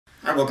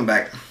Alright, welcome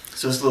back.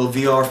 So this little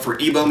VR for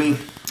Ebomi.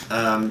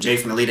 Jay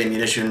from Elite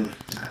Ammunition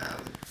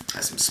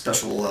has some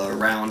special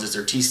rounds. It's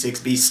their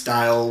T6B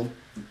style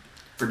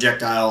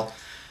projectile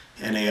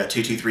and a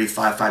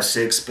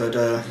 223-556. But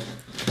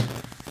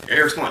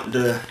Eric's wanting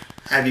to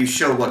have you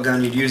show what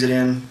gun you'd use it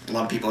in. A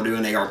lot of people are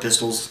doing AR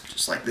pistols,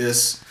 just like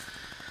this.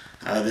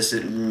 This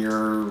isn't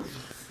your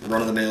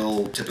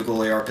run-of-the-mill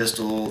typical AR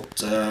pistol.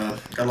 It's got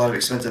a lot of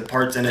expensive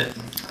parts in it.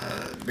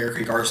 Bear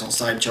Creek Arsenal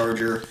side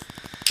charger.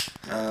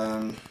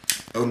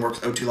 Odenworks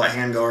O2 light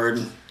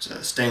handguard. It's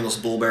a stainless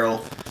bull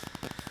barrel.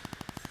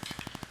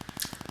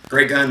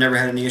 Great gun, never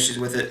had any issues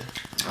with it.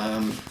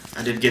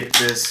 I did get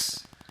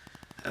this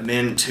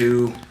Min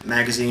 2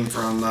 magazine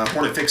from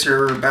Hornet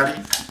Fixer about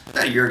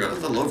a year ago, a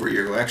little over a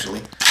year ago actually.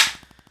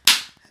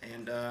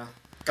 And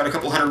got a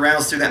couple hundred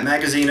rounds through that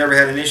magazine, never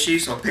had an issue,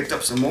 so I picked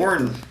up some more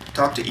and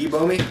talked to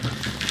Ebomi.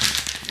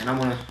 And I'm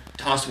going to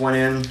toss one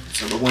in,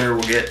 so the winner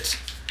will get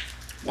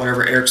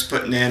whatever Eric's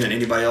putting in and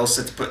anybody else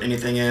that's putting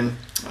anything in,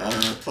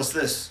 plus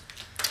this.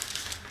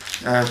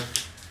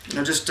 You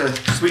know, just to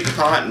sweeten the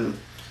pot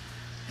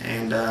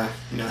and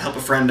you know, help a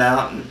friend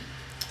out. And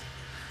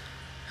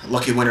a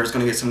lucky winner is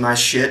going to get some nice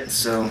shit.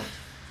 So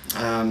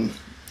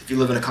if you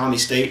live in a commie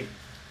state,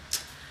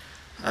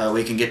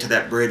 we can get to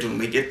that bridge when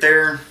we get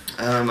there.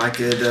 I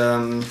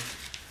could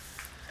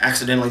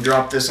accidentally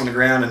drop this on the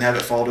ground and have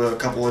it fall to a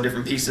couple of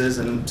different pieces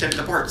and 10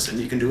 to parts, and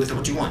you can do with it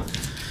what you want.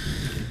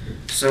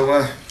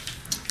 So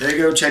there you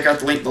go, check out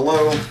the link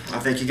below. I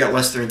think you got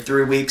less than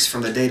 3 weeks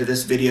from the date of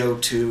this video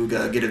to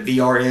get a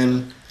VR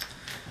in.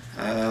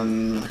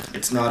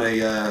 It's not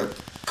a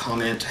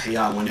comment, hey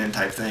I went in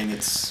type thing.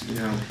 It's, you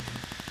know,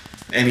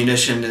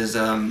 ammunition is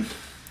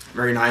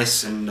very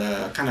nice and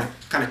kind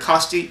of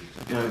costly.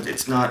 You know,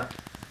 it's not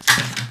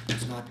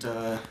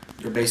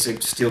your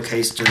basic steel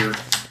cased or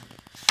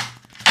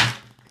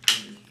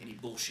any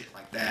bullshit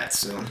like that.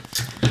 So,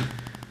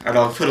 alright,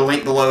 I'll put a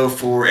link below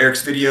for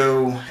Eric's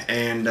video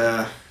and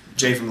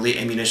Jay from Elite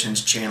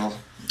Ammunition's channel.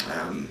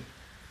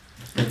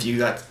 If you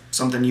got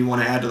something you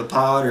want to add to the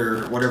pod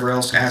or whatever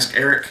else, ask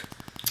Eric.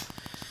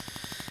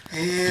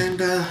 And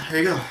there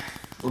you go.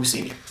 We'll be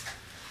seeing you.